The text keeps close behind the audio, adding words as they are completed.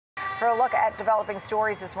For a look at developing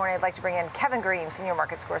stories this morning, I'd like to bring in Kevin Green, senior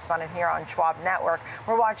markets correspondent here on Schwab Network.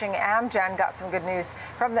 We're watching Amgen got some good news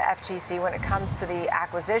from the FTC when it comes to the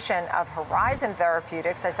acquisition of Horizon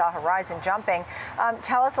Therapeutics. I saw Horizon jumping.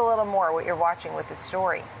 Tell us a little more what you're watching with this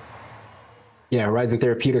story. Yeah, Horizon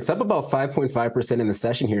Therapeutics up about 5.5% in the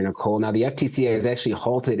session here, Nicole. Now, the FTC has actually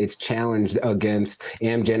halted its challenge against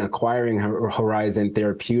Amgen acquiring Horizon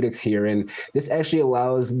Therapeutics here. And this actually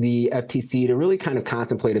allows the FTC to really kind of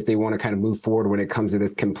contemplate if they want to kind of move forward when it comes to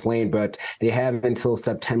this complaint. But they have until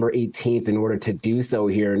September 18th in order to do so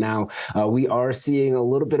here. Now, we are seeing a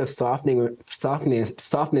little bit of softness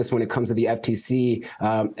when it comes to the FTC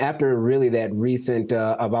after really that recent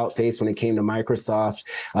about face when it came to Microsoft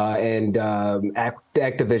and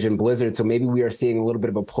Activision Blizzard. So maybe we are seeing a little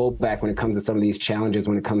bit of a pullback when it comes to some of these challenges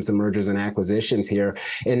when it comes to mergers and acquisitions here.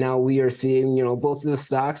 And now we are seeing, both of the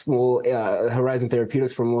stocks, Horizon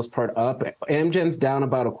Therapeutics for the most part up. Amgen's down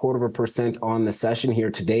about 0.25% on the session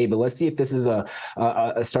here today. But let's see if this is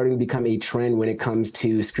starting to become a trend when it comes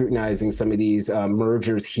to scrutinizing some of these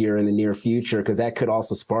mergers here in the near future, because that could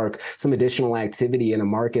also spark some additional activity in a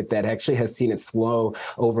market that actually has seen it slow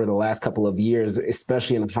over the last couple of years,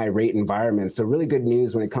 especially in a high rate environment. So really good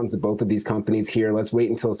news when it comes to both of these companies here. Let's wait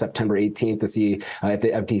until September 18th to see if the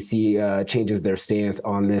FTC changes their stance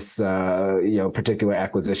on this particular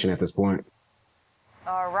acquisition at this point.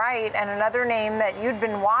 All right. And another name that you'd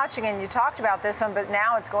been watching, and you talked about this one, but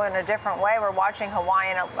now it's going a different way. We're watching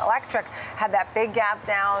Hawaiian Electric had that big gap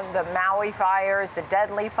down, the Maui fires, the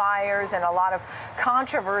deadly fires, and a lot of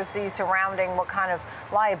controversy surrounding what kind of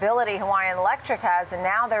liability Hawaiian Electric has. And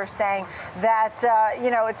now they're saying that,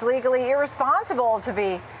 it's legally irresponsible to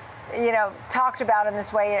be talked about in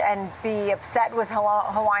this way and be upset with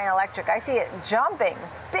Hawaiian Electric. I see it jumping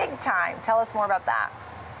big time. Tell us more about that.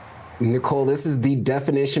 Nicole, this is the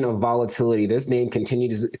definition of volatility. This name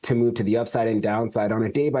continues to move to the upside and downside on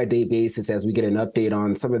a day-by-day basis as we get an update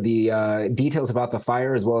on some of the details about the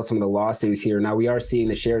fire as well as some of the lawsuits here. Now, we are seeing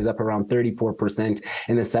the shares up around 34%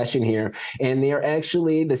 in the session here. And they are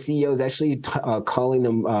actually, the CEO is actually calling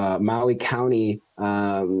them Maui County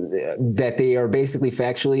that they are basically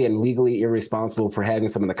factually and legally irresponsible for having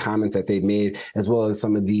some of the comments that they've made, as well as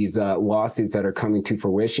some of these lawsuits that are coming to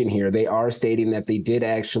fruition here. They are stating that they did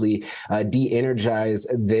actually de-energize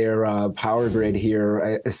their power grid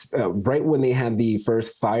here right when they had the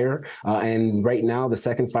first fire. And right now, the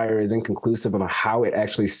second fire is inconclusive on how it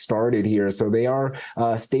actually started here. So they are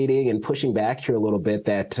stating and pushing back here a little bit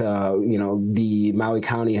that, the Maui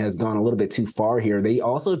County has gone a little bit too far here. They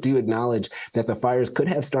also do acknowledge that the fires could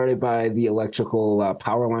have started by the electrical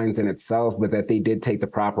power lines in itself, but that they did take the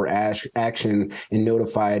proper action and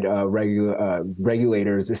notified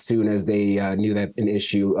regulators as soon as they knew that an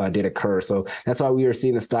issue did occur. So that's why we are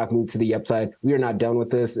seeing the stock move to the upside. We are not done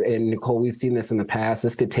with this. And Nicole, we've seen this in the past.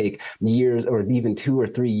 This could take years or even 2 or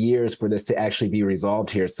 3 years for this to actually be resolved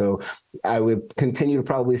here. So I would continue to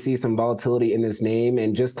probably see some volatility in this name,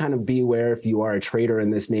 and just kind of beware if you are a trader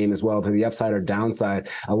in this name as well, to the upside or downside.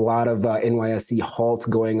 A lot of NYSE halts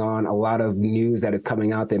going on, a lot of news that is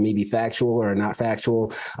coming out that may be factual or not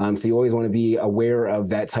factual. So you always want to be aware of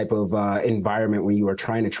that type of environment when you are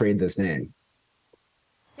trying to trade this name.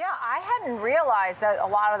 Yeah, I hadn't realized that a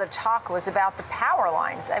lot of the talk was about the power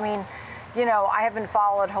lines. I mean, I haven't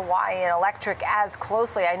followed Hawaiian Electric as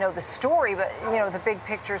closely. I know the story, but, the big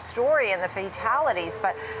picture story and the fatalities.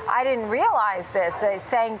 But I didn't realize this. They're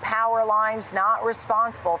saying power lines not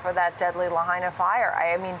responsible for that deadly Lahaina fire.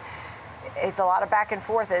 I mean, it's a lot of back and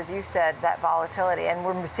forth, as you said, that volatility. And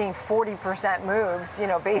we're seeing 40% moves,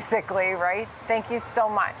 basically, right? Thank you so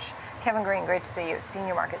much. Kevin Green, great to see you,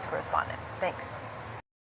 senior markets correspondent. Thanks.